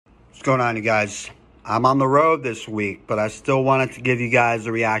What's going on, you guys? I'm on the road this week, but I still wanted to give you guys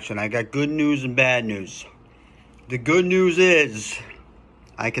a reaction. I got good news and bad news. The good news is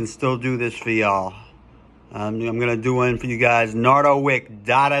I can still do this for y'all. I'm going to do one for you guys. Nardo, Wick,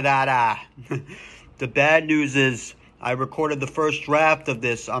 da-da-da-da. The bad news is I recorded the first draft of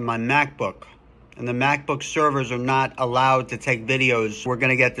this on my MacBook, and the MacBook servers are not allowed to take videos. We're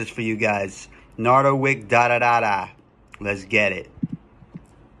going to get this for you guys. Nardo, Wick, da-da-da-da. Let's get it.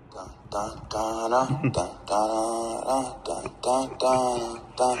 No,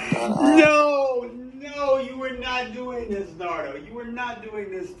 you were not doing this, Nardo. You were not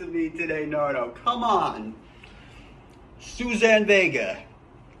doing this to me today, Nardo. Come on. Suzanne Vega.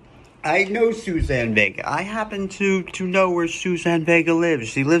 I know Suzanne Vega. I happen to know where Suzanne Vega lives.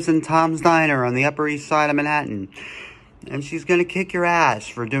 She lives in Tom's Diner on the Upper East Side of Manhattan. And she's going to kick your ass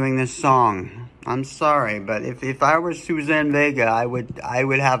for doing this song. I'm sorry, but if I were Suzanne Vega, I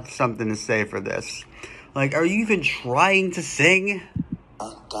would have something to say for this. Like, are you even trying to sing?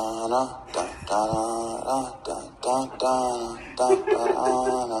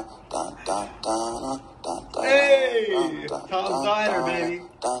 Hey! Tom's Diner, baby.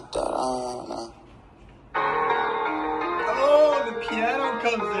 Oh, the piano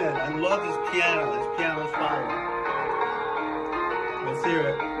comes in. I love this piano. This piano's fire. Let's hear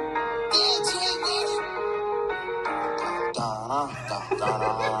it.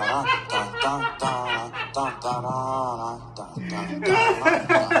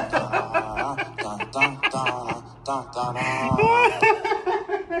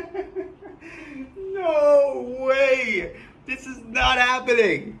 No way! This is not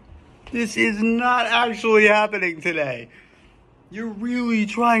happening. This is not actually happening today. You're really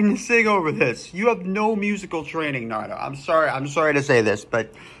trying to sing over this. You have no musical training, Nardo. I'm sorry to say this,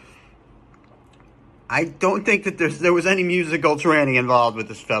 but I don't think that there was any musical training involved with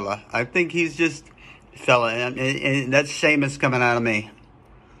this fella. I think he's just fella, and that's Seamus coming out of me.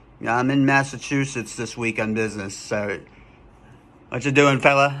 I'm in Massachusetts this week on business, so what you doing,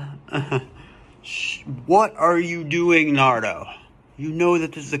 fella? What are you doing, Nardo? You know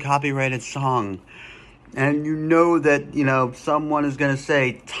that this is a copyrighted song. And you know that, someone is going to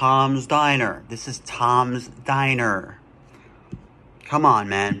say Tom's Diner. This is Tom's Diner. Come on,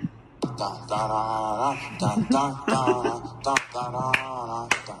 man. I'm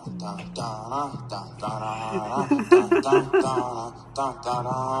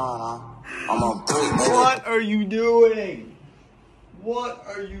What are you doing? What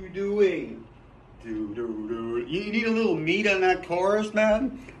are you doing? You need a little meat on that chorus,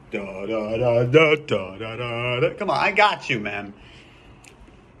 man. Da da da da da da da. Come on, I got you, man.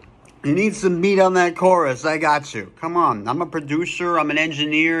 You need some meat on that chorus. I got you. Come on. I'm a producer. I'm an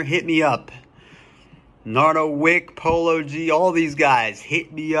engineer. Hit me up. Nardo, Wick, Polo G, all these guys.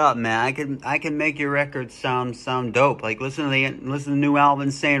 Hit me up, man. I can make your records sound dope. Like listen to new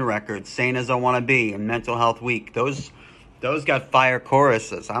Alvin Sane records, Sane as I Wanna Be, and Mental Health Week. Those got fire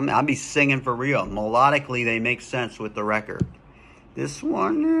choruses. I'll be singing for real. Melodically, they make sense with the record. This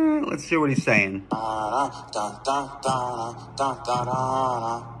one, let's hear what he's saying. I'm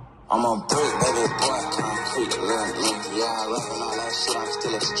a brick, baby boy, concrete, little nigga. Yeah, rapping all that shit, I'm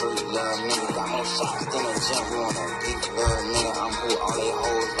still a street, little nigga. Got more shots than a jump, you wanna beat, little nigga. I'm who all they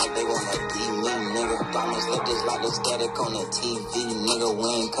hoes like they wanna be me, nigga. Diamonds look just like the static on the TV, nigga. We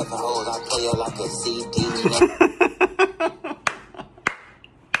ain't cut the hoes, I play it like a CD, nigga.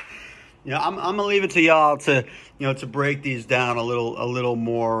 Yeah, I'm gonna leave it to y'all to break these down a little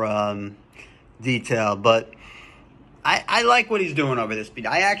more detailed, but I like what he's doing over this beat.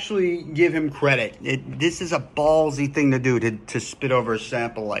 I actually give him credit. This is a ballsy thing to do to spit over a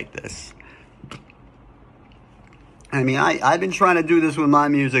sample like this. I mean, I've been trying to do this with my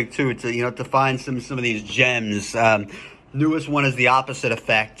music too, to find some of these gems. Newest one is The Opposite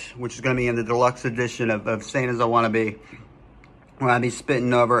Effect, which is going to be in the deluxe edition of Sane as I Wanna Be, where I'll be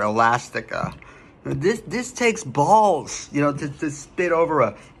spitting over Elastica. This takes balls, to spit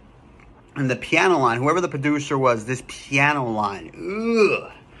over and the piano line, whoever the producer was, this piano line,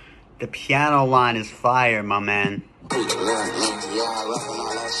 ugh. The piano line is fire, my man. Let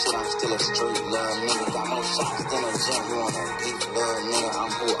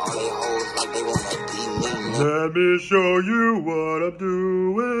me show you what I'm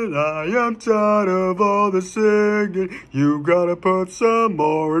doing. I am tired of all the singing. You gotta put some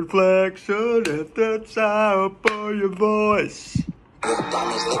more inflection at the top of your voice.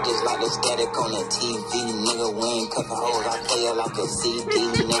 Diamonds look just like the static on the TV, nigga. We ain't cut the hoes, I play it like a CD,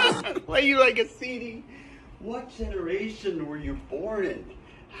 nigga. Play you like a CD? What generation were you born in?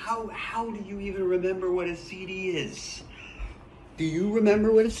 How do you even remember what a CD is? Do you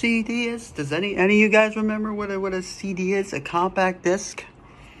remember what a CD is? Does any of you guys remember what a CD is? A compact disc?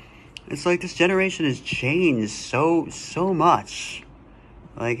 It's like this generation has changed so much.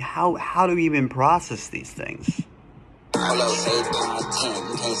 Like how do we even process these things? Hello, say content.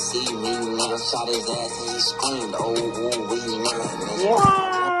 You can't see me, nigga. Shot his ass and he screamed. Oh, we nigga.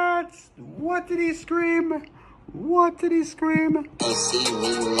 What? What did he scream? What did he scream? Can't see me,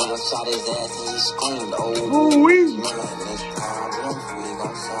 nigga. Shot his ass and he screamed. Oh, we nigga. This problem, we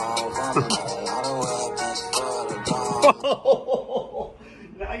gon' solve them.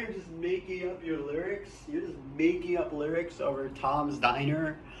 Now you're just making up your lyrics? You're just making up lyrics over Tom's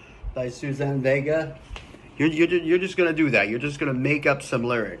Diner by Suzanne Vega? You're just gonna do that. You're just gonna make up some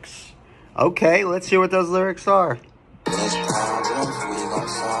lyrics. Okay, let's hear what those lyrics are.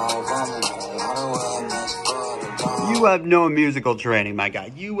 You have no musical training, my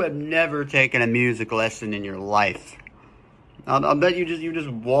guy. You have never taken a music lesson in your life. I'll bet you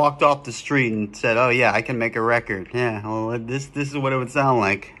just walked off the street and said, "Oh yeah, I can make a record." Yeah, well, this is what it would sound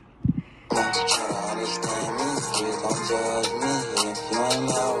like.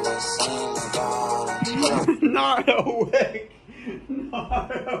 Nardo, Wick.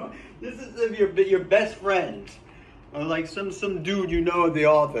 Nardo. This is if your best friend, or like some dude you know at the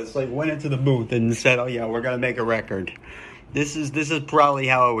office, like went into the booth and said, "Oh yeah, we're gonna make a record." This is probably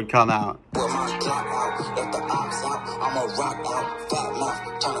how it would come out.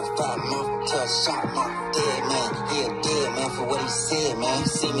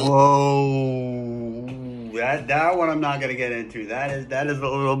 Whoa, that one I'm not gonna get into. That is a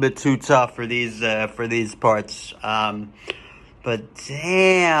little bit too tough for these parts. But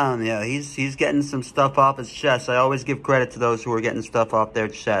damn, yeah, he's getting some stuff off his chest. I always give credit to those who are getting stuff off their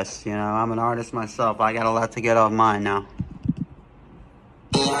chest. You know, I'm an artist myself. I got a lot to get off mine now.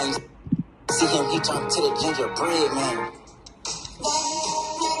 See him, he turned to the gingerbread man.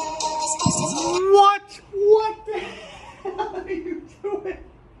 What the hell are you doing?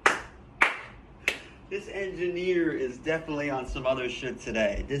 This engineer is definitely on some other shit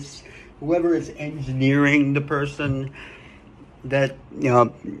today. Whoever is engineering the person, that, you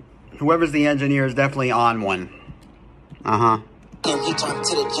know, whoever's the engineer is definitely on one. He turned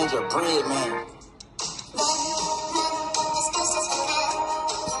to the gingerbread man.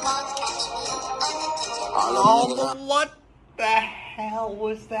 Oh, what the hell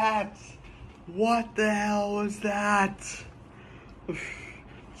was that? What the hell was that?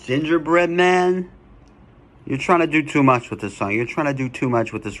 Gingerbread man? You're trying to do too much with this song. You're trying to do too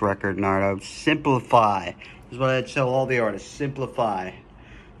much with this record, Nardo. Simplify. This is what I tell all the artists. Simplify.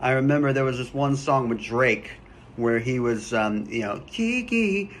 I remember there was this one song with Drake where he was, you know,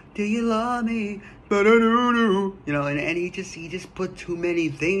 Kiki, do you love me? Ba-da-doo-doo. You know, and he just put too many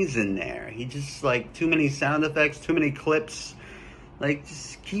things in there. He just, like, too many sound effects, too many clips. Like,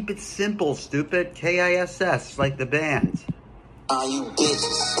 just keep it simple, stupid. KISS, like the band. You bitches,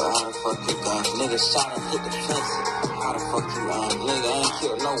 so how the fuck you gon' nigga shot and hit the fence? How the fuck you nigga ain't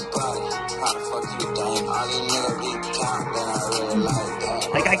killed nobody? How the fuck you dang? All these niggas be count, then I really like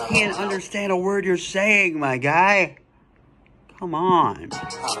that. Like, I can't understand a word you're saying, my guy. Come on. How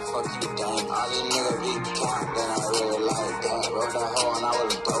the fuck you dang? All these niggas be count, then I really like that. Wrote that hoe and I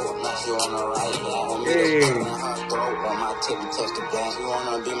was broke, now she wanna write that. Hey. On my tip and touch the gas. You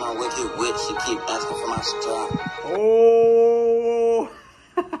wanna be my wicked witch? She keep asking for my strap. Oh,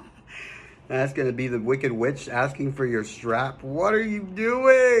 that's gonna be the Wicked Witch asking for your strap. What are you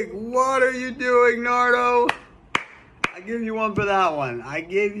doing? What are you doing, Nardo? I give you one for that one. I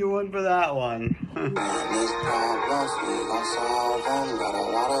gave you one for that one. These problems, we gon' solve them. Got a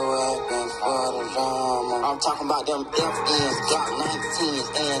lot of weapons for the drama. I'm talking about them FNs, Glock 19s,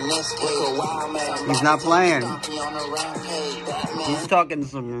 and this a wild man. He's not playing. He's talking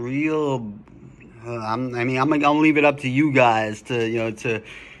some real. I'm gonna leave it up to you guys to, you know, to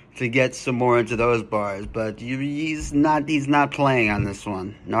get some more into those bars. But he's not playing on this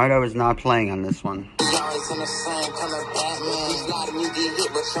one. Nardo is not playing on this one. In the same color Batman. He's letting you get hit,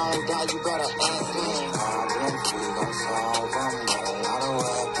 but you don't die, you better ask me. Problems, we gon' solve them. Got a lot of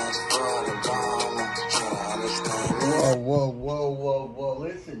weapons for the drama. Try to understand me. Whoa.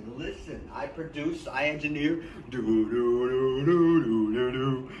 Listen. I produce, I engineer. Do.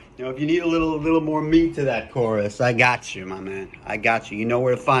 You know, if you need a little more meat to that chorus, I got you, my man. I got you. You know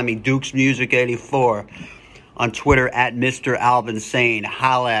where to find me. Duke's Music 84 on Twitter at Mr. Alvin Sane.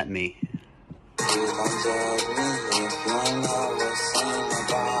 Holla at me.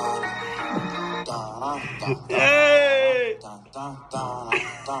 Hey!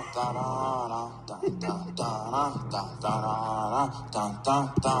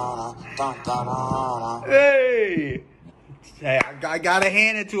 Hey! Hey, I gotta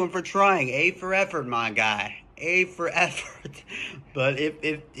hand it to him for trying. A for effort, my guy. A for effort. But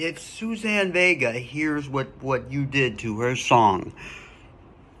if Suzanne Vega hears what you did to her song,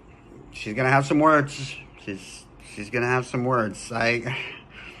 she's gonna have some words. She's gonna have some words. I'm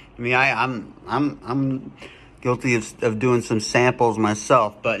guilty of doing some samples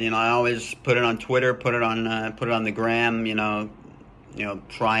myself, but I always put it on Twitter, put it on the gram.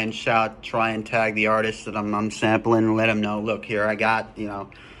 Try and shout, try and tag the artist that I'm sampling, and let them know. Look, here I got your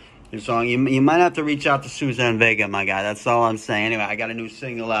song. You might have to reach out to Suzanne Vega, my guy. That's all I'm saying. Anyway, I got a new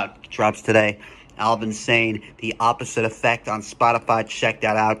single out. Drops today. Alvin Sane, The Opposite Effect on Spotify. Check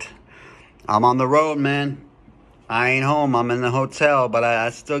that out. I'm on the road, man. I ain't home. I'm in the hotel, but I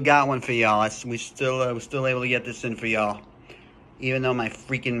still got one for y'all. We're still able to get this in for y'all. Even though my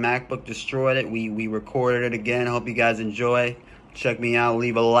freaking MacBook destroyed it, we recorded it again. Hope you guys enjoy. Check me out.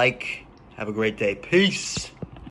 Leave a like. Have a great day. Peace.